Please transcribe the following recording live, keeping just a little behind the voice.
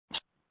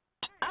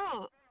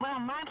Oh, well,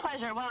 my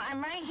pleasure. Well,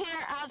 I'm right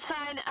here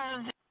outside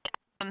of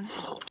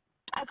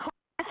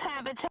Aquarius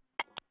Habitat,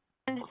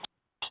 and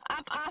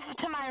up off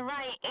to my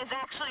right is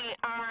actually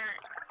our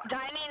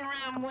dining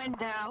room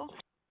window,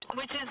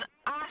 which is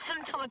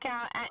awesome to look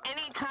out at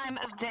any time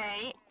of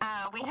day.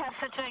 We have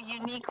such a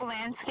unique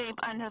landscape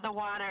under the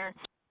water,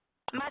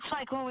 much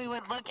like when we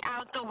would look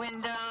out the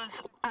windows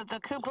of the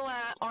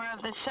cupola or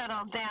of the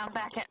shuttle down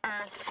back at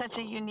Earth, such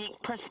a unique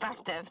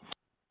perspective.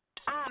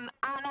 On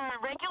a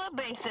regular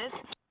basis,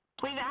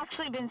 we've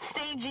actually been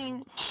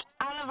staging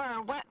out of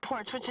our wet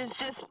porch, which is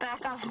just back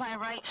off my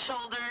right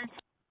shoulder,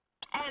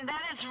 and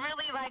that is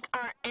really like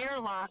our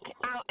airlock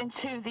out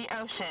into the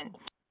ocean.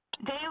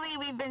 Daily,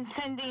 we've been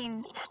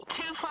sending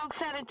 2 folks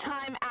at a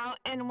time out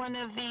in one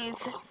of these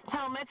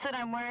helmets that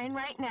I'm wearing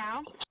right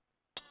now,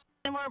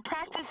 and we're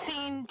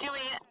practicing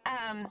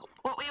doing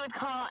what we would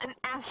call an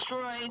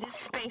asteroid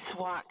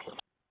spacewalk.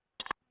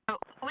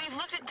 We've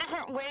looked at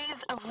different ways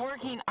of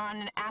working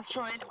on an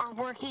asteroid or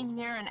working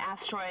near an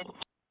asteroid.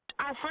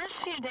 Our first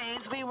few days,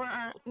 we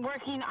were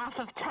working off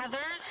of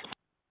tethers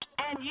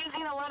and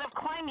using a lot of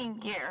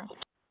climbing gear.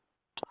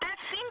 That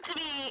seemed to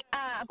be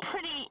a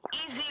pretty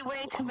easy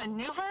way to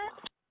maneuver,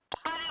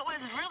 but it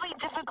was really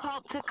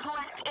difficult to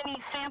collect any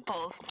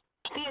samples.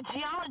 The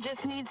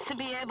geologist needs to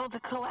be able to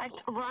collect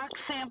rock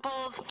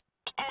samples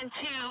and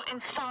to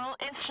install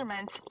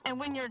instruments, and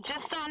when you're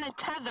just on a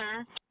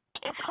tether,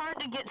 it's hard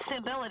to get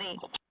stability.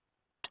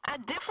 A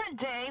different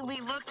day,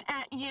 we looked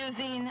at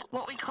using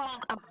what we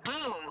called a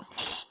boom.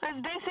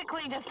 It's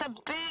basically just a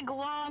big,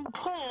 long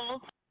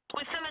pole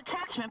with some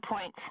attachment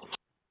points.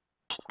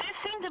 This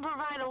seemed to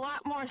provide a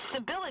lot more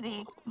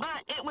stability,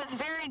 but it was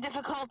very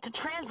difficult to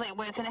translate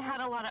with, and it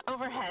had a lot of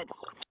overhead.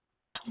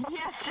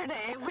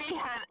 Yesterday, we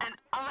had an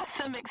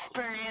awesome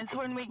experience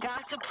when we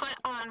got to put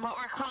on what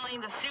we're calling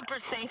the Super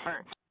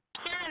Safer.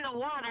 Here in the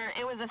water,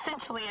 it was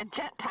essentially a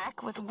jetpack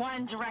with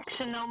one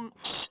directional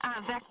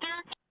vector,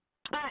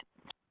 but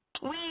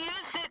we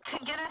used it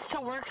to get us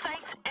to work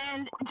sites,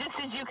 and just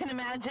as you can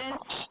imagine,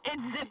 it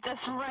zipped us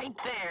right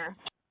there.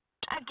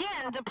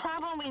 Again, the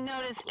problem we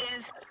noticed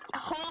is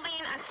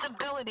holding a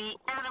stability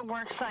at a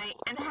work site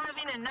and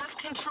having enough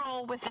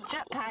control with the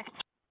jetpack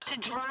to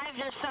drive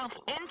yourself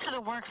into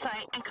the work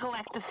site and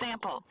collect the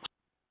sample.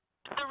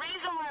 The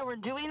reason why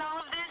we're doing all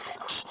of this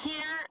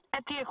here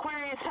at the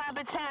Aquarius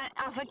Habitat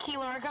off of Key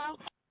Largo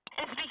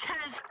is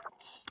because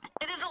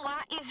it is a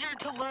lot easier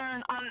to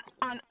learn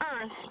on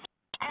Earth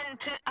and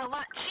a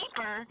lot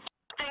cheaper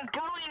than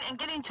going and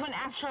getting to an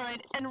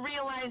asteroid and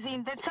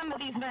realizing that some of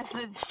these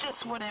methods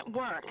just wouldn't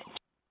work.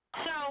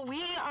 So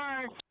we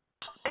are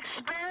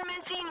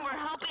experimenting, we're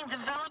helping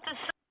develop the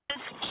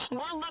science,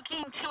 we're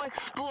looking to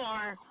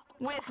explore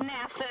with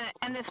NASA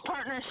and this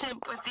partnership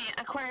with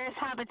the Aquarius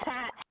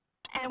Habitat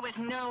and with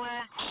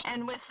NOAA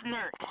and with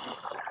NERC.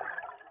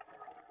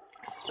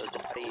 So,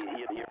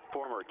 Dottie, your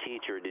former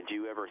teacher, did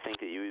you ever think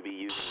that you would be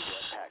using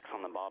jetpacks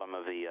on the bottom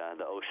of the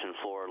ocean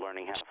floor,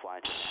 learning how to fly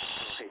to an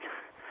asteroid?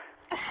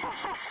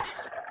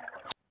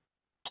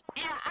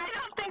 Yeah, I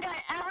don't think I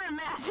ever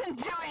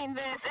imagined doing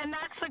this, and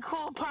that's the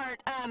cool part.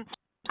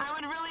 I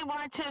would really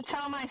want to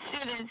tell my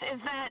students is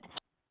that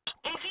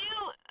if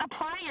you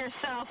apply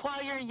yourself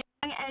while you're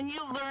young and you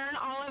learn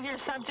all of your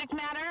subject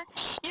matter,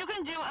 you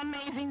can do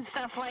amazing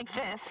stuff like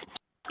this.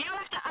 You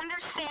have to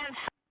understand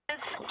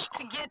science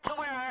to get to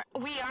where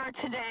we are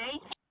today.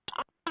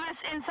 All of us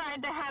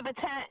inside the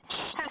habitat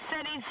have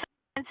studied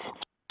science,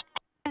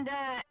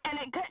 and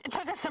it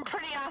took us some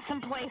pretty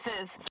awesome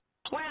places,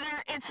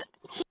 whether it's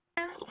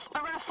here,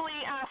 roughly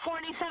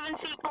 47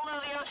 feet below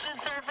the ocean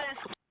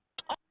surface,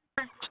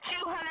 or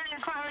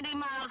 240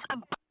 miles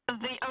above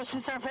the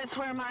ocean surface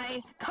where my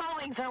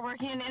colleagues are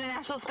working in the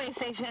International Space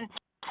Station.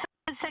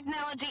 Science,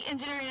 technology,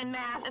 engineering, and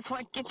math is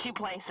what gets you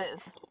places.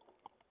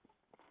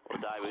 Well,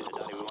 Dottie, we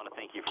want to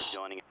thank you for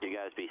joining us. You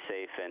guys be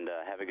safe and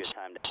have a good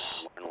time down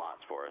there and learn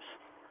lots for us.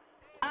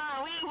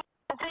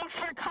 Thanks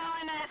for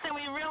calling us, and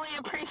we really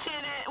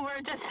appreciate it.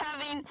 We're just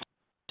having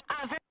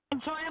a very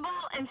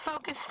enjoyable and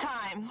focused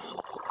time.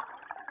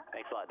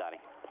 Thanks a lot,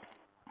 Dottie.